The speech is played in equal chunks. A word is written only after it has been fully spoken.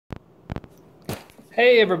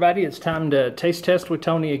Hey everybody, it's time to taste test with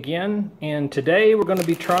Tony again, and today we're going to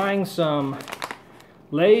be trying some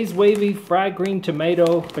Lay's Wavy Fried Green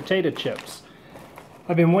Tomato Potato Chips.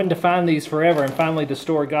 I've been wanting to find these forever, and finally the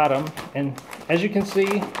store got them. And as you can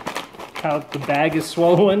see how the bag is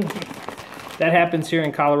swollen, that happens here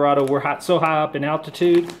in Colorado. We're so high up in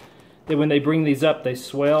altitude that when they bring these up they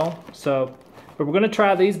swell. But we're going to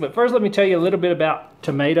try these, but first let me tell you a little bit about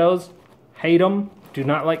tomatoes. Hate them. Do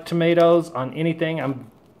not like tomatoes on anything.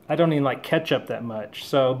 I don't even like ketchup that much.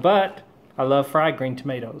 But I love fried green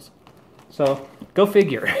tomatoes. So go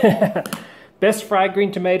figure. Best fried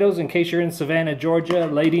green tomatoes, in case you're in Savannah, Georgia,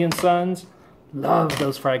 Lady and Sons. Love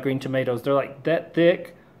those fried green tomatoes. They're like that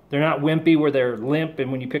thick. They're not wimpy where they're limp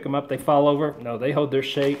and when you pick them up they fall over. No, they hold their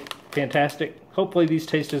shape. Fantastic. Hopefully these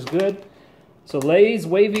taste as good. So Lay's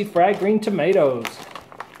Wavy Fried Green Tomatoes.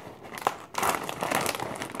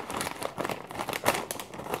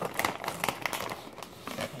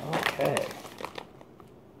 Okay.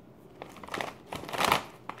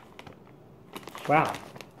 Wow.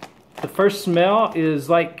 The first smell is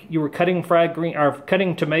like you were cutting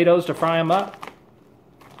cutting tomatoes to fry them up.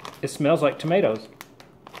 It smells like tomatoes.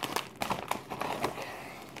 Okay.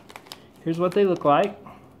 Here's what they look like.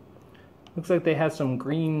 Looks like they have some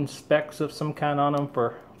green specks of some kind on them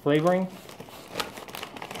for flavoring.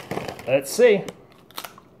 Let's see.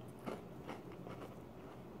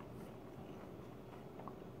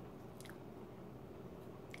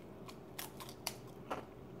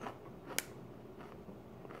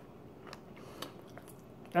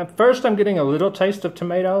 At first I'm getting a little taste of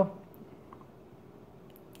tomato.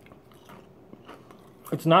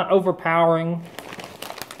 It's not overpowering.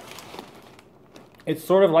 It's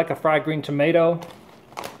sort of like a fried green tomato,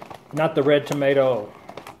 not the red tomato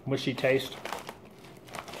mushy taste.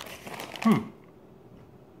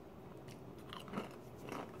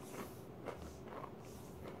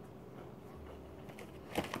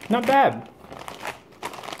 Not bad.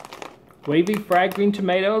 Wavy fried green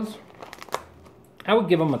tomatoes. I would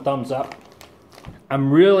give them a thumbs up.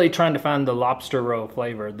 I'm really trying to find the lobster roll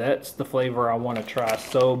flavor. That's the flavor I want to try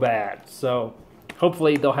so bad. So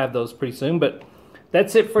hopefully they'll have those pretty soon. But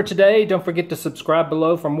that's it for today. Don't forget to subscribe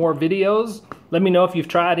below for more videos. Let me know if you've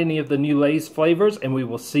tried any of the new Lay's flavors, and we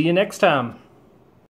will see you next time.